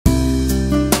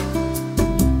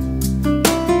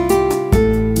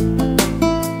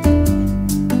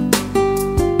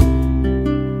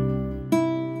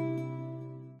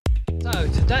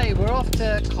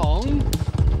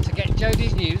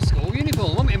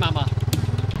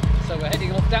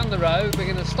down the road. We're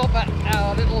going to stop at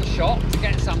our little shop to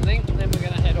get something, and then we're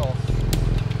going to head off.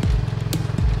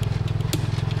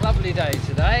 Lovely day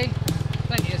today,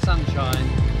 plenty of sunshine.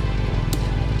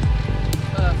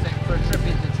 Perfect for a trip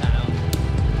into town.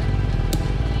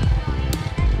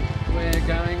 We're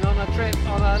going on a trip,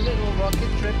 on a little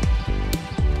rocket trip.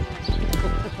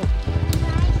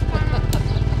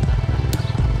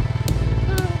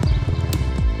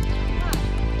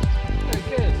 Very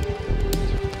good.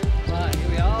 Right, here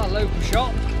we are, local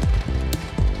shop.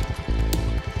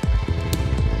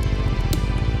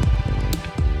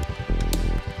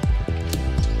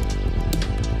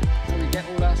 So we get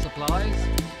all our supplies.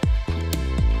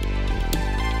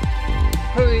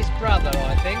 Pui's brother,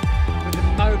 I think, with the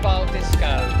mobile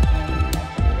disco.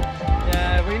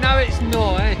 Yeah, we know it's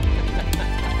Noi.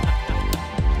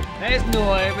 There's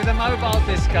Noi with a mobile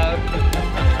disco.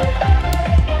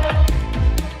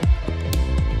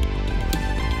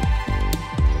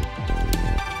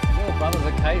 Your brother's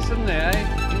a case, isn't he, eh?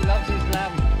 He loves his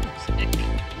lamb.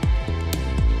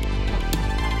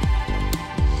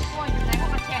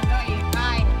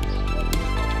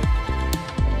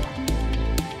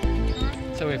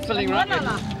 So we're filling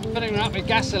her up with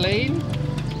gasoline.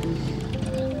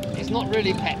 It's not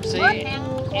really Pepsi.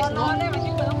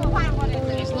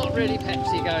 It's not really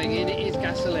Pepsi going in, it is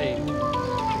gasoline.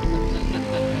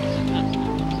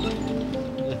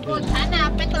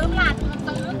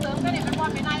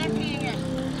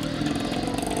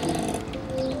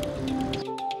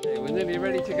 Okay, we're nearly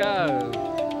ready to go.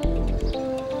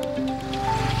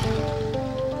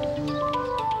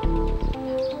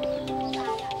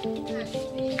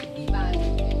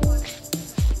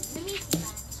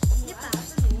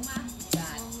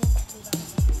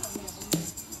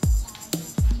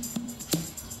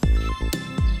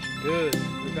 Good,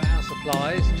 we've got our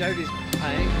supplies. Jodie's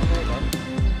paying. Well done.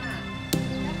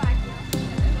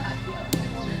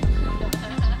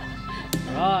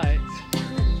 Right,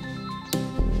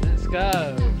 let's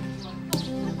go.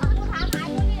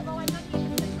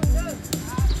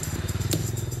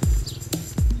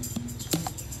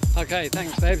 Okay,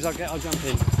 thanks, babes. I'll jump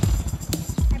in.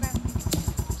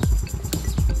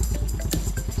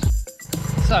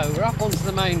 So we're up onto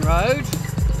the main road.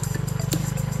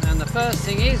 And the first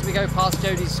thing is we go past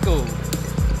Jodie's school.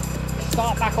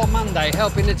 Start back on Monday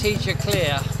helping the teacher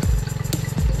clear.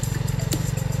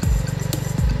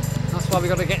 That's why we've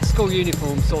got to get school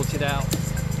uniforms sorted out.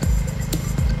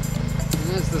 And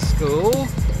there's the school.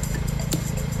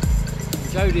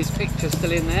 Jodie's picture's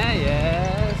still in there,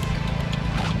 yes.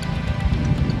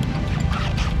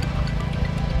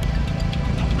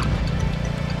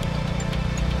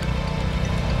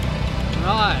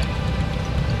 Right,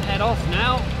 head off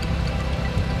now.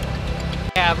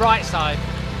 Yeah, right side.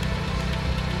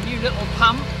 New little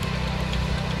pump.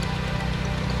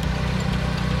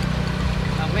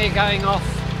 And we're going off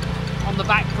on the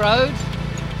back road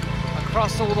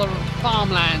across all the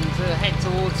farmland to head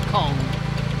towards Khong.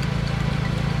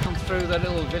 Come through the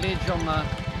little village on the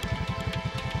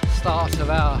start of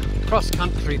our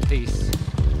cross-country piece.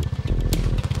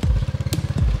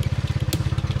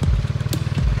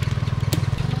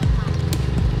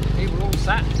 People all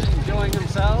sat enjoying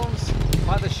themselves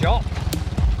by the shop.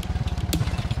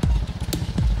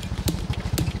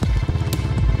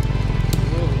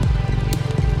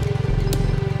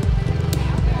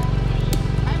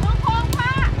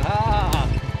 Ah.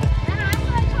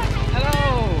 Hello.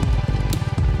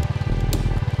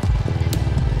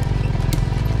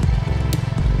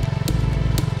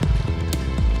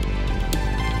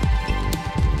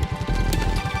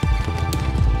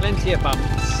 Plenty of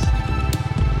bumps.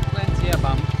 Plenty of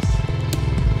bumps.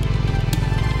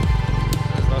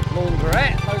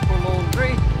 Laundrette, local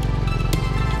laundry.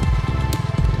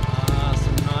 Ah,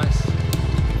 some nice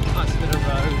bit of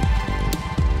road.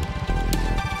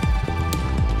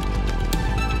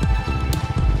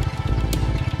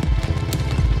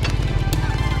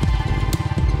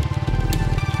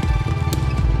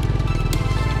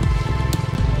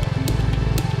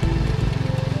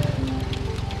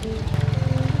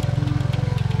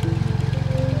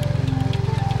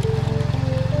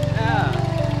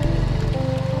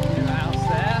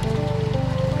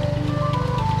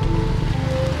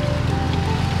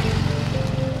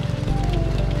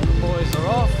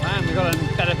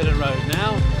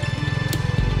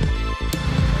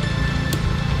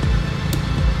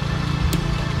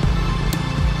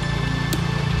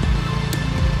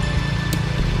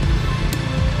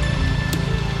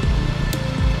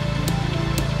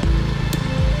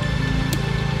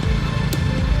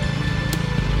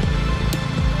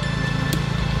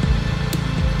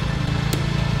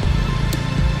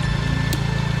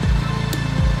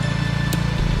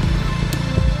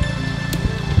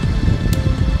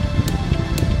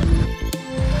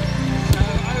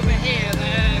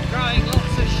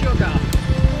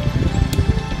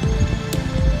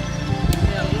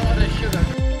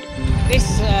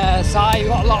 side you've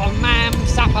got a lot of mam,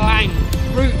 sapalang,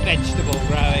 root vegetable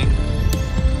growing.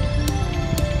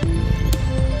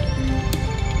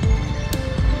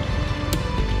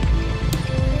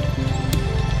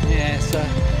 Yeah, it's a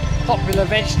popular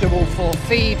vegetable for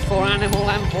feed for animal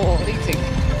and for eating.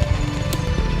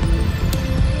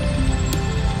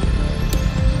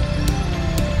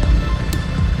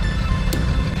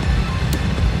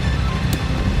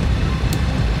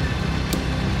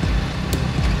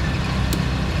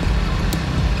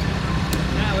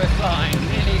 Flying,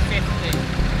 nearly 50.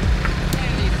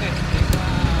 Nearly 50,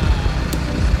 wow.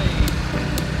 Speed.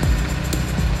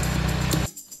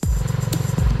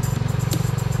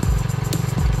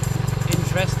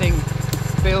 Interesting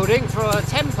building for a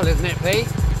temple, isn't it, Pete?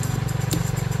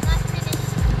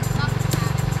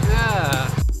 Yeah.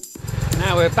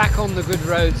 Now we're back on the good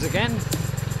roads again.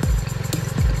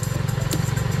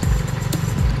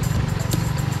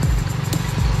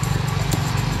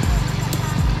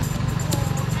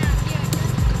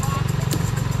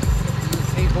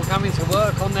 Coming to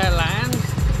work on their land.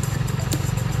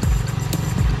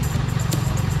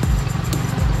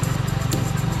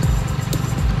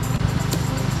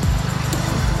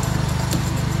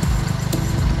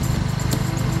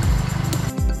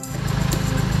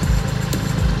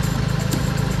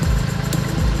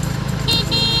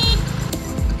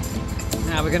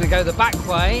 Now we're going to go the back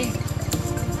way.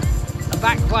 The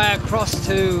back way across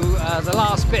to the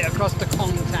last bit across to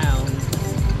Khong Town.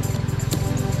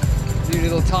 New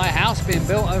little Thai house being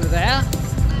built over there.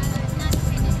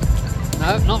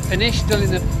 No, not finished, still in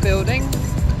the building.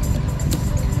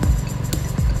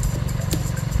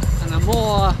 And a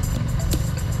more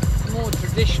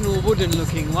traditional wooden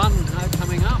looking one now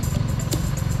coming up.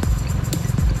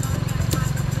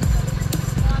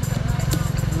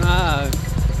 No.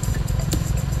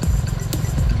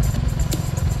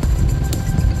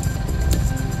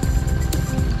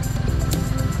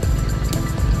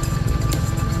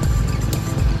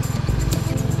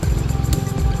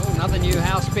 New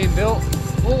house being built.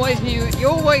 You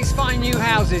always find new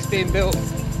houses being built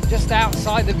just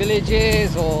outside the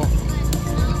villages, or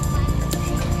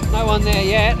no one there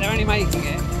yet, they're only making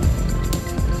it.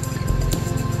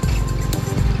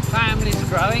 Families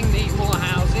growing, need more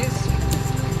houses.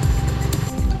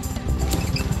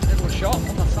 Little shop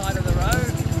on the side of the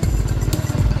road.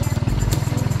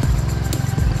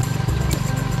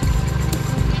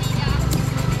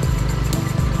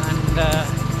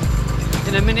 And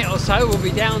in a minute or so we'll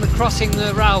be crossing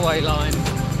the railway line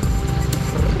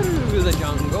through the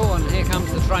jungle, and here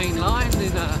comes the train line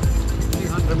in a few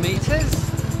hundred metres.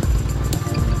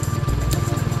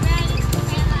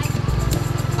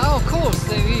 Oh, of course,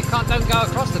 you don't go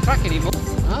across the track anymore.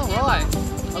 Oh, right.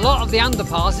 A lot of the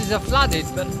underpasses are flooded,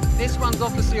 but this one's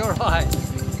obviously alright.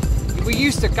 We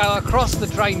used to go across the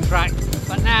train track,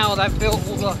 but now they've built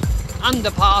all the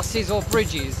underpasses or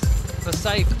bridges for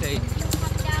safety.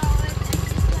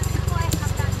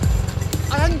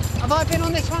 Have I been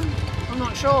on this one? I'm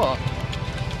not sure.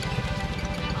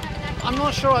 I'm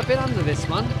not sure I've been under this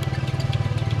one.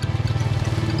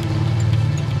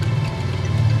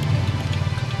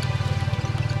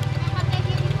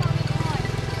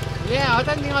 Yeah, I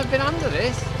don't think I've been under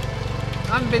this.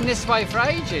 I haven't been this way for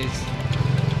ages.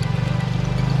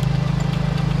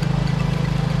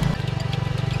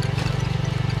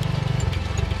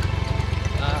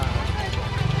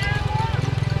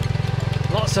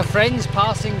 Lots of friends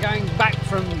passing, going back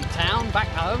from town, back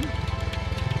home.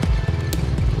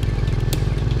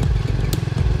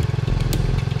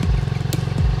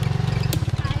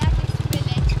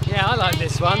 Yeah, I like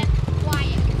this one.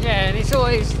 Yeah, and it's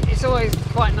always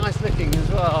quite nice looking as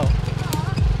well.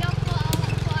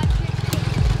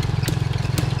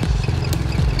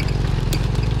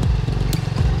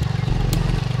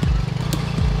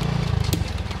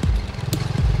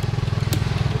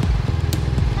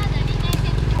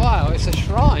 Wow, it's a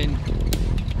shrine.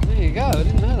 There you go, I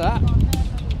didn't know that.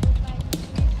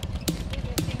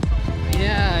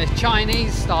 Yeah, it's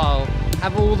Chinese style.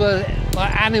 Have all the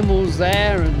animals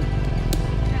there, and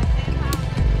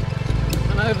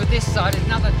over this side is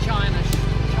another Chinese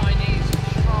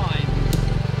shrine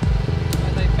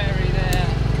where they bury their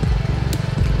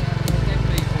dead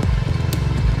people.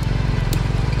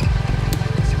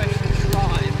 A special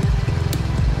shrine.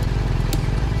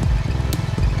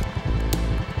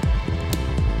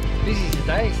 Busy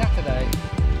today, Saturday.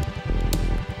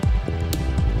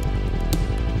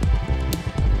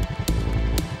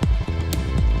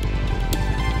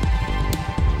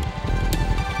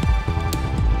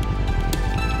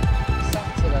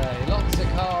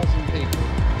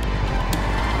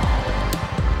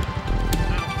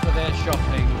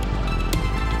 Shopping.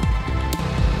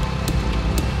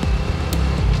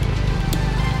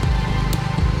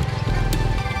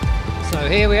 So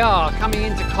here we are, coming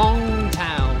into Khong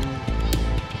Town.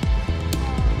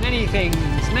 Many things,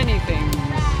 many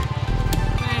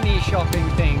shopping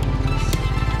things.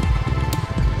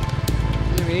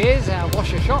 Here he is, our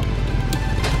washer shop.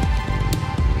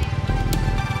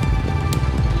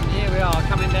 And here we are,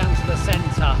 coming down to the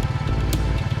centre.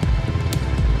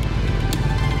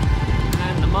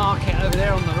 And the market over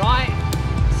there on the right,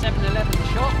 7-Eleven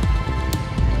shop.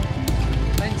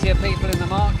 Plenty of people in the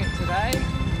market today.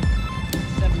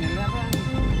 7-Eleven.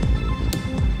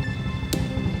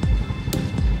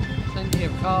 Plenty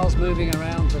of cars moving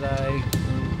around today.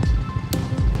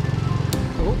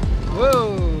 Oh,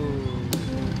 whoa!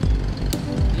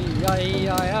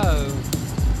 E-I-E-I-O.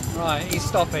 Right, he's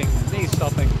stopping. He's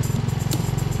stopping.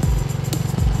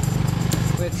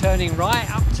 We're turning right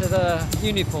up to the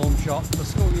uniform shop, the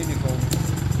school uniform.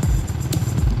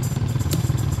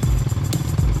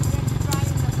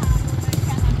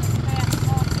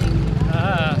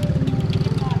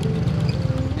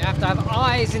 You have to have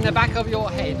eyes in the back of your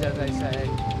head, as they say.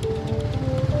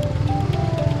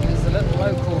 There's the little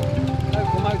local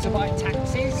motorbike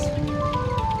taxis.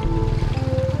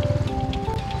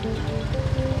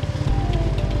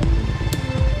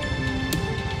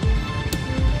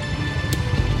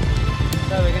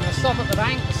 So we're going to stop at the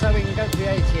bank so we can go to the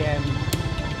ATM.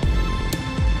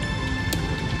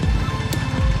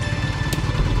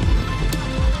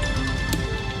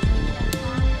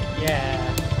 Yeah.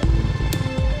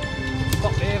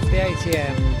 Stop here for the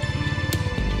ATM.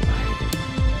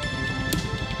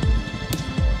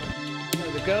 So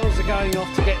the girls are going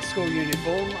off to get school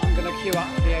uniform. I'm going to queue up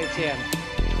for the ATM.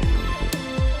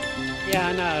 Yeah, I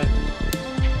know.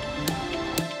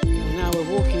 And now we're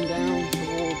walking down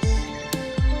towards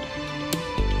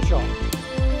the shop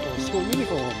for school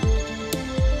uniform.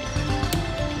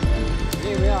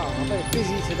 Here we are. I'm very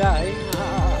busy today.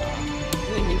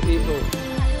 Many people.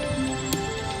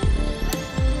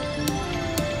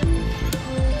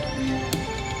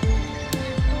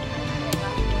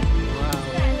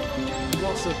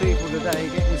 Lots of people today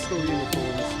getting school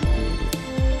uniforms.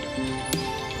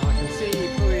 I can see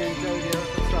Puy and Jodie at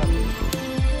the front.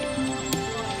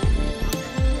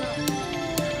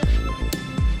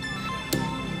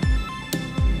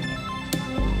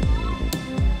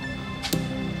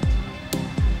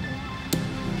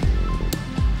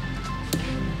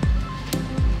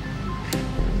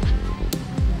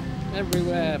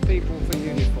 Everywhere, people for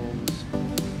uniforms.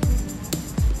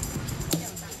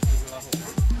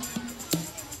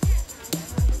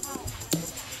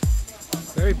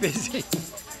 Very busy.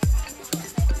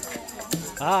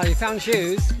 Ah, you found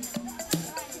shoes?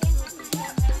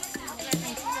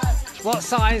 What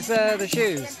size are the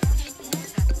shoes?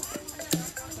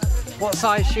 What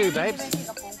size shoe, babes?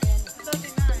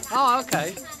 39. Oh,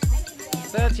 okay.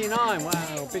 39,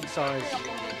 wow, big size.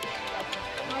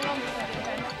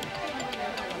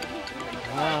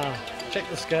 Ah, check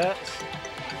the skirts.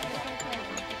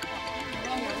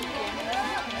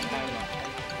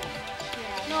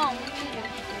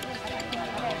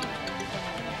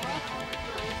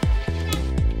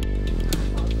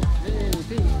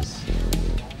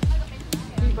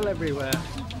 People everywhere.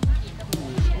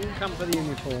 All come for the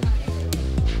uniform.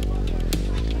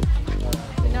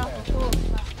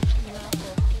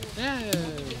 Yeah.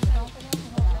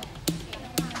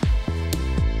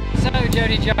 So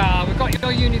Jodie Jar, we've got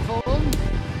your uniform.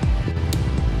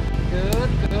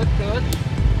 Good, good, good.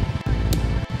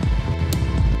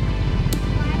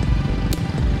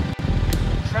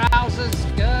 Trousers,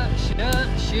 skirt, shirt,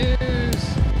 shoes,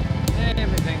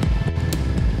 everything.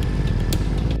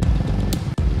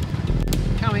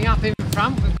 Coming up in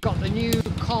front, we've got the new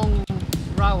Khong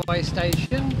railway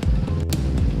station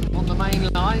on the main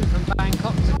line from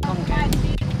Bangkok to Khong Town.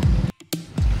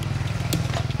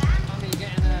 Mummy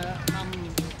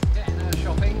getting her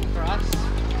shopping for us,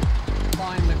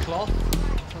 buying the cloth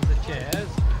for the chairs.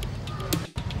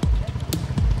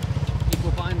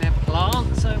 People buying their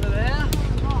plants over there.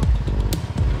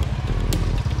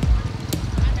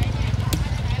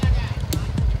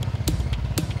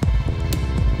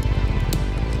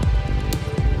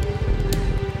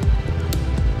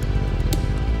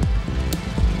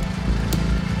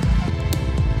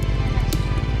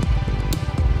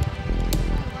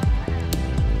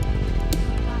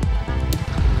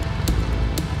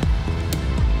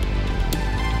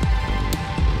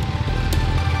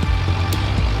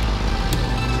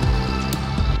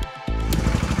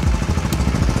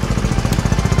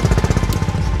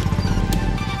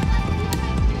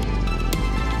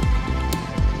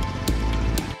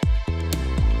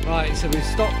 Right, so we've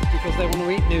stopped because they want to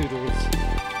eat noodles.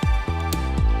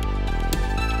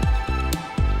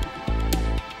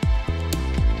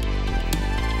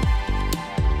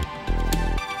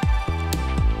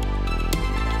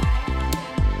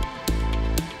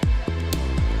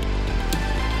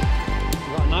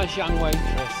 nice young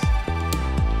waitress.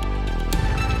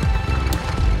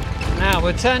 Now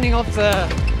we're turning off the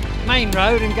main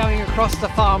road and going across the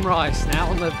farm rice now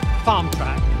on the farm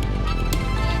track.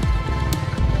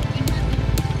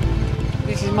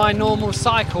 This is my normal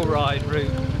cycle ride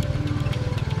route.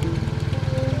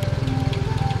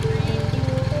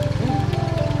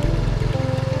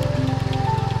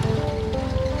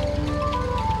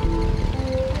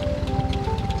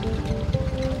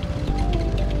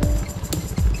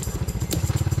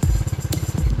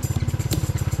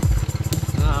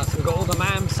 So we've got all the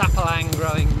mam sapalang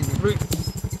growing roots.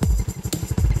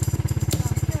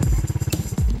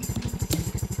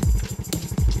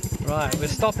 Right, we're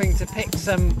stopping to pick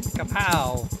some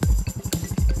kapow,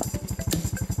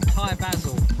 Thai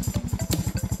basil,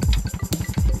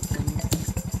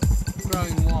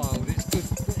 growing wild. It's good.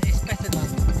 It's better than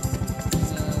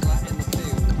like in the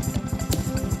field.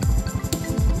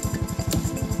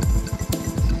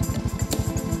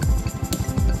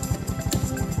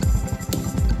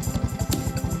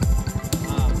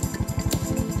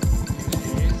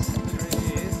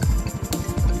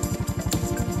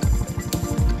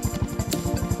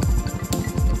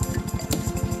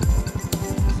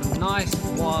 Nice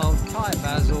wild Thai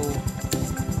basil,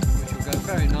 which will go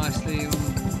very nicely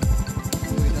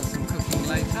when we do some cooking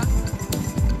later.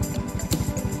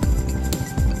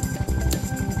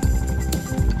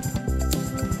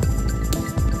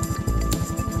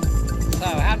 So,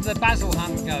 how did the basil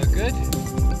hunt go? Good?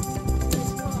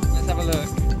 Let's have a look.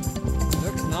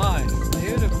 Looks nice,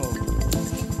 beautiful.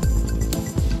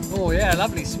 Oh yeah,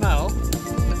 lovely smell.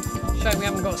 Shame we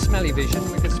haven't got smelly vision,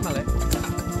 we could smell it.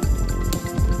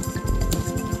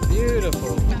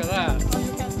 Beautiful, look at that.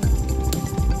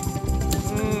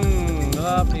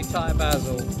 Lovely Thai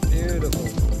basil, beautiful.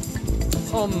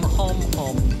 Hom, hom,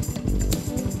 hom.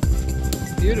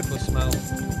 Beautiful smell.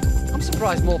 I'm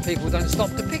surprised more people don't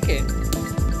stop to pick it.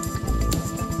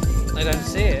 They don't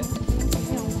see it.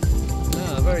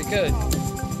 Oh, very good.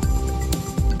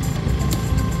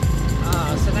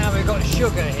 So now we've got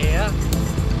sugar here.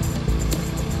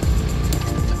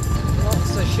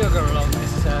 Lots of sugar along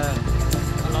this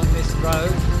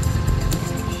road.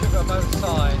 Sugar both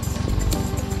sides.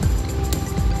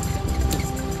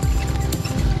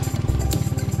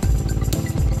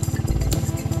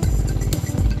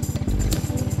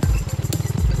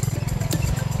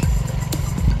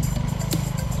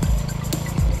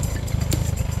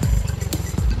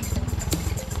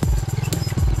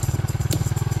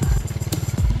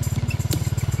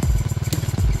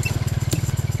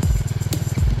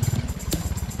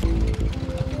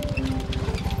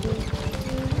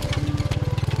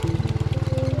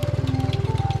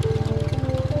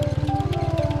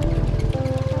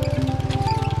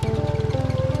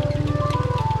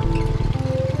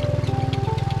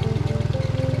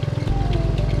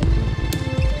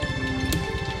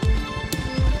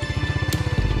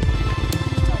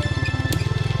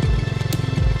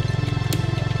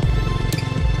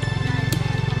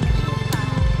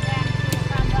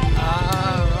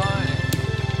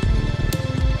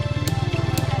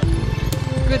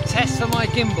 Good test for my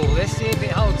gimbal. Let's see if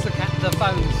it holds the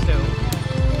phone still.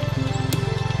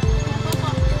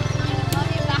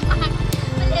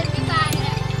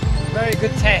 Very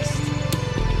good test.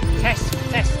 Test,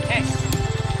 test, test.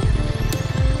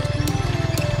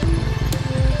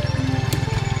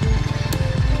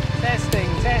 Testing,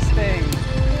 testing.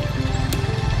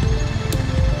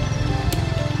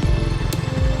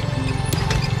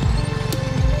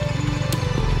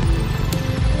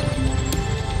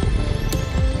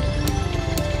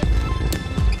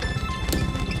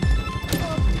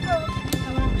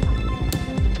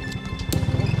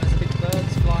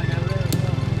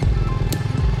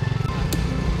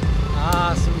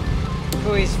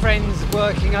 His friends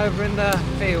working over in the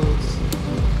fields.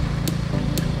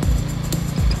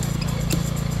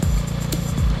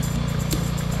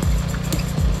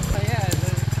 Oh yeah,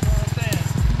 right there.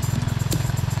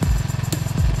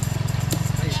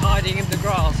 He's hiding in the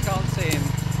grass, can't see him.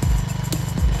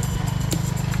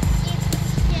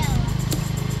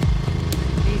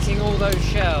 Eating all those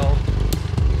shell.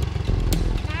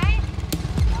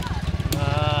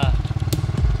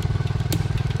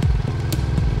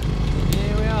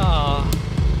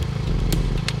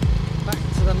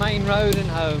 Main road and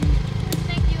home.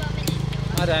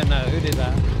 I don't know, who did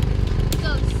that?